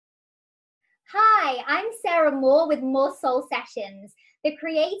Hi, I'm Sarah Moore with More Soul Sessions, the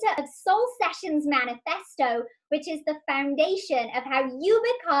creator of Soul Sessions Manifesto, which is the foundation of how you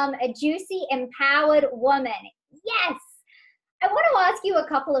become a juicy, empowered woman. Yes! I want to ask you a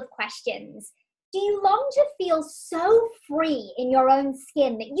couple of questions. Do you long to feel so free in your own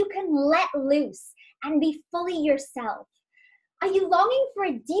skin that you can let loose and be fully yourself? Are you longing for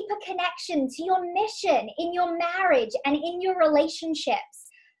a deeper connection to your mission in your marriage and in your relationships?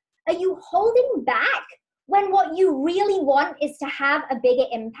 Are you holding back when what you really want is to have a bigger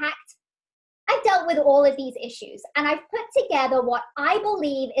impact? I've dealt with all of these issues and I've put together what I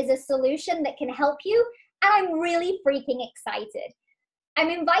believe is a solution that can help you, and I'm really freaking excited. I'm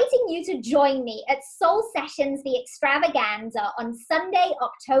inviting you to join me at Soul Sessions, the Extravaganza on Sunday,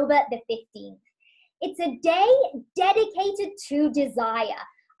 October the 15th. It's a day dedicated to desire.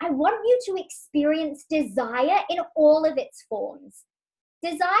 I want you to experience desire in all of its forms.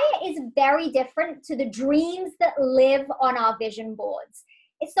 Desire is very different to the dreams that live on our vision boards.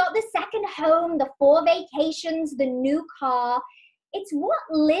 It's not the second home, the 4 vacations, the new car. It's what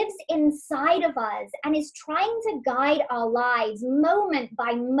lives inside of us and is trying to guide our lives moment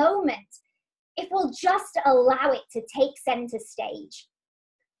by moment if we'll just allow it to take center stage.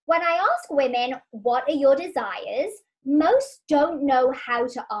 When I ask women, what are your desires? Most don't know how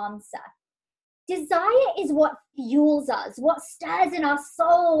to answer. Desire is what fuels us, what stirs in our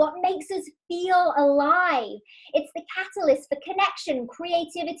soul, what makes us feel alive. It's the catalyst for connection,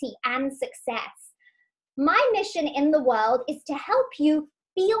 creativity, and success. My mission in the world is to help you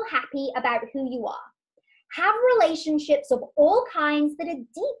feel happy about who you are. Have relationships of all kinds that are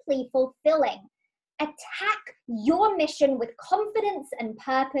deeply fulfilling. Attack your mission with confidence and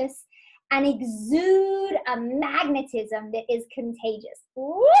purpose, and exude a magnetism that is contagious.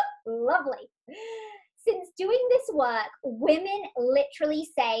 Whoop, lovely. Since doing this work, women literally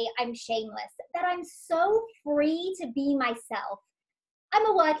say I'm shameless, that I'm so free to be myself. I'm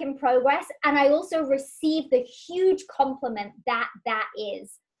a work in progress, and I also receive the huge compliment that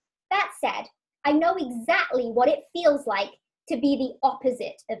is. That said, I know exactly what it feels like to be the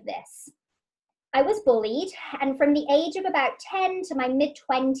opposite of this. I was bullied, and from the age of about 10 to my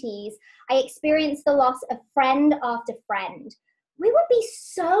mid-20s, I experienced the loss of friend after friend. We would be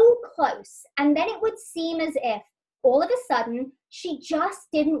so close, and then it would seem as if, all of a sudden, she just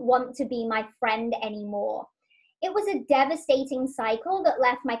didn't want to be my friend anymore. It was a devastating cycle that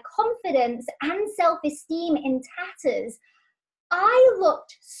left my confidence and self-esteem in tatters. I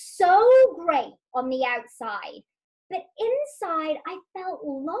looked so great on the outside, but inside, I felt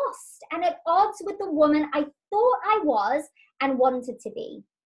lost and at odds with the woman I thought I was and wanted to be.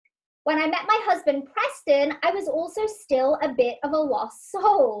 When I met my husband, Preston, I was also still a bit of a lost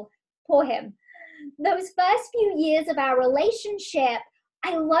soul. Poor him. Those first few years of our relationship,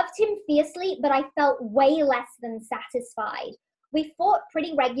 I loved him fiercely, but I felt way less than satisfied. We fought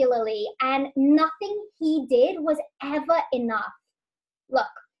pretty regularly, and nothing he did was ever enough. Look,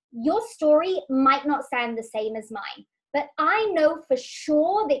 your story might not sound the same as mine, but I know for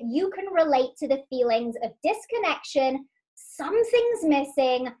sure that you can relate to the feelings of disconnection, something's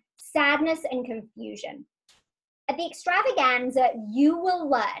missing, sadness, and confusion. At the Extravaganza, you will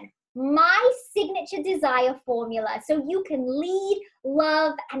learn my signature desire formula so you can lead,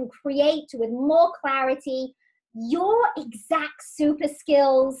 love, and create with more clarity, your exact super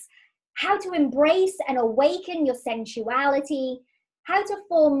skills, how to embrace and awaken your sensuality, how to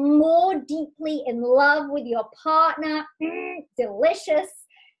fall more deeply in love with your partner, delicious,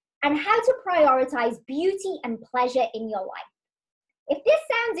 and how to prioritize beauty and pleasure in your life. If this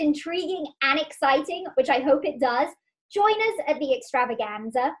sounds intriguing and exciting, which I hope it does, join us at the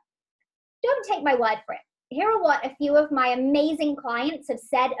Extravaganza. Don't take my word for it. Here are what a few of my amazing clients have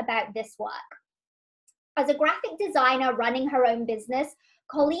said about this work. As a graphic designer running her own business,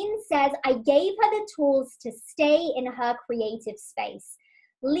 Colleen says, I gave her the tools to stay in her creative space.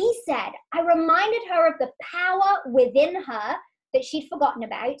 Lee said, I reminded her of the power within her that she'd forgotten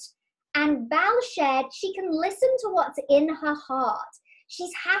about. And Val shared she can listen to what's in her heart.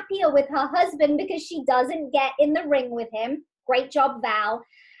 She's happier with her husband because she doesn't get in the ring with him. Great job, Val.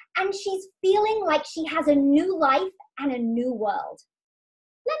 And she's feeling like she has a new life and a new world.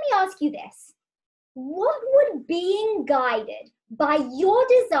 Let me ask you this. What would being guided by your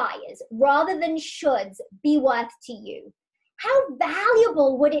desires rather than shoulds be worth to you? How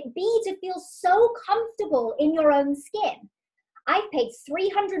valuable would it be to feel so comfortable in your own skin? I've paid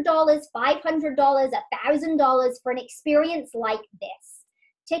 $300, $500, $1,000 for an experience like this.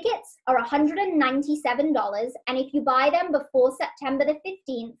 Tickets are $197, and if you buy them before September the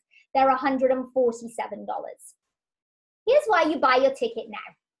 15th, they're $147. Here's why you buy your ticket now.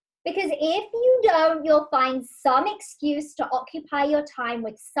 Because if you don't, you'll find some excuse to occupy your time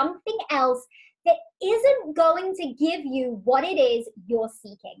with something else that isn't going to give you what it is you're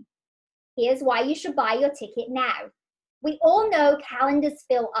seeking. Here's why you should buy your ticket now. We all know calendars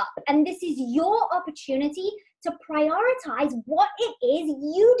fill up, and this is your opportunity to prioritize what it is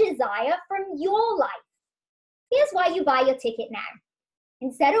you desire from your life. Here's why you buy your ticket now.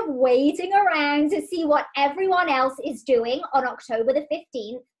 Instead of waiting around to see what everyone else is doing on October the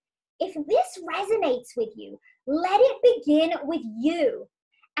 15th, if this resonates with you, let it begin with you.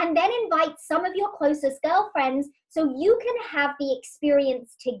 And then invite some of your closest girlfriends so you can have the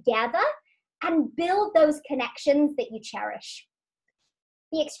experience together and build those connections that you cherish.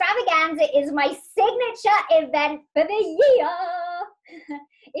 The Extravaganza is my signature event for the year.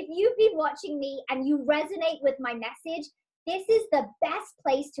 If you've been watching me and you resonate with my message, this is the best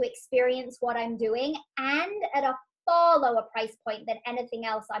place to experience what I'm doing, and at a far lower price point than anything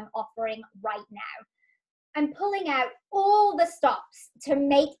else I'm offering right now. I'm pulling out all the stops to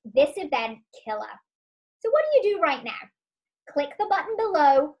make this event killer. So what do you do right now? Click the button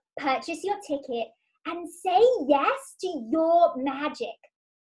below, purchase your ticket, and say yes to your magic.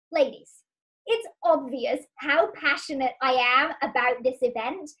 Ladies, it's obvious how passionate I am about this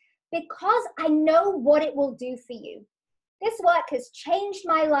event because I know what it will do for you. This work has changed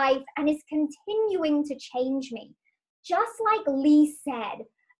my life and is continuing to change me. Just like Lee said,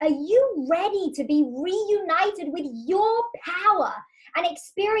 are you ready to be reunited with your power and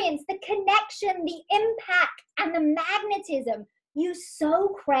experience the connection, the impact, and the magnetism you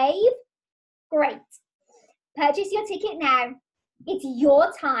so crave? Great. Purchase your ticket now. It's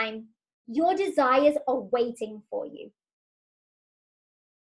your time. Your desires are waiting for you.